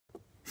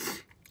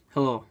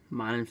Hello,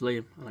 my name's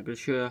Liam and I'm going to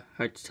show you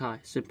how to tie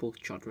a simple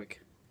chod rig.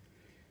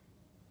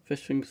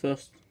 First things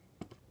first,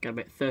 get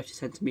about 30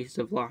 centimetres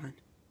of line.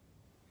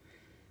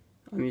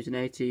 I'm using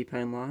 80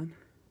 pound line.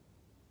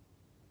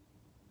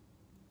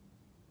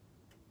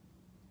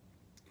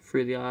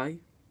 Through the eye,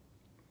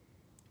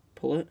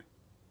 pull it.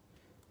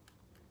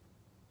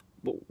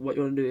 But what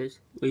you want to do is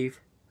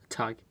leave a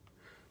tag.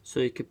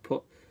 So you could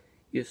put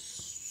your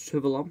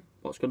swivel on,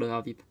 what's going to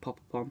have you pop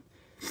up on,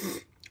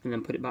 and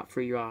then put it back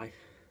through your eye.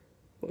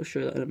 I'll show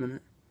you that in a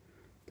minute.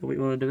 Then what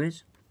you want to do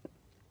is,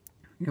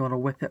 you want to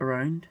whip it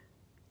around.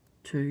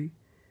 2,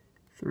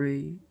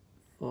 3,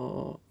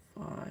 4,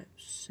 5,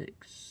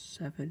 6,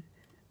 7,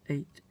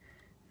 8,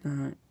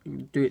 9.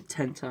 You do it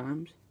 10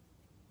 times.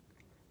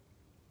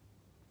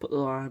 Put the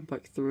line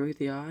back through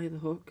the eye, the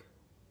hook.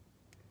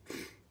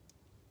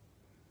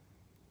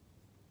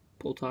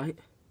 Pull tight.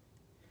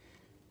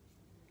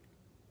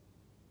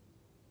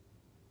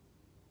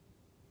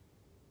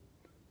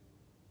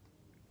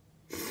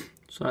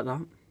 So like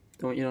that.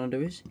 Then what you want to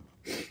do is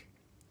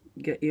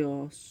get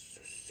your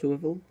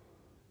swivel,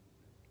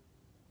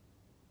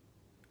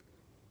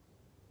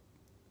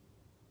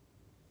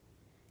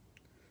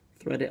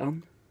 thread it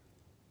on,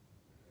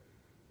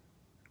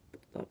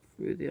 put that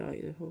through the eye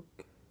of the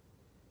hook.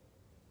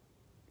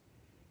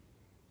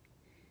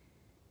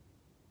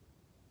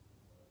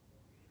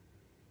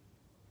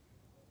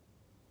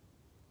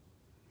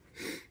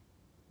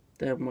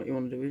 Then what you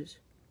want to do is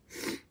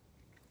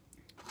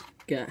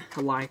get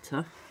a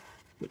lighter,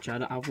 which I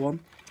don't have one,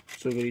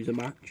 so I'm going to use a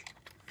match.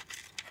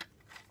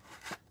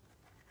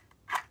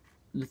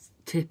 The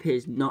tip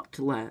is not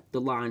to let the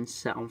line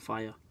set on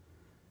fire.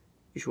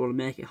 You just want to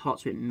make it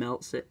hot so it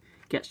melts it,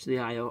 gets to the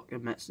eye hook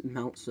and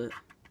melts it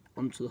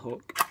onto the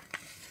hook.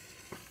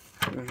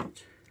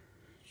 Right,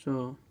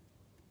 so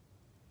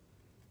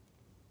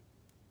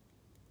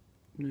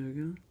there we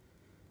go.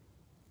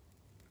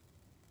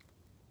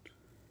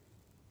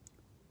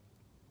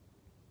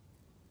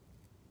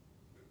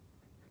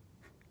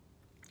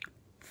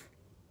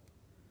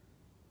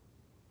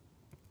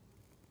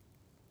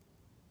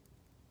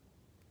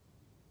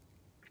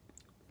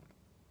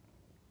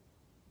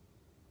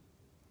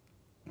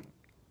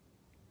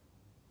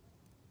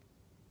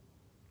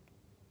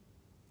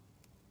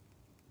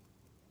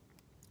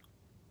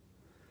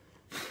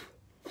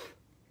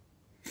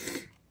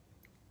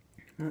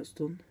 That's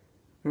done.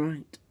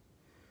 Right.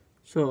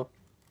 So,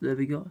 there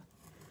we go. You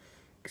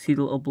can see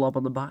the little blob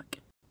on the back.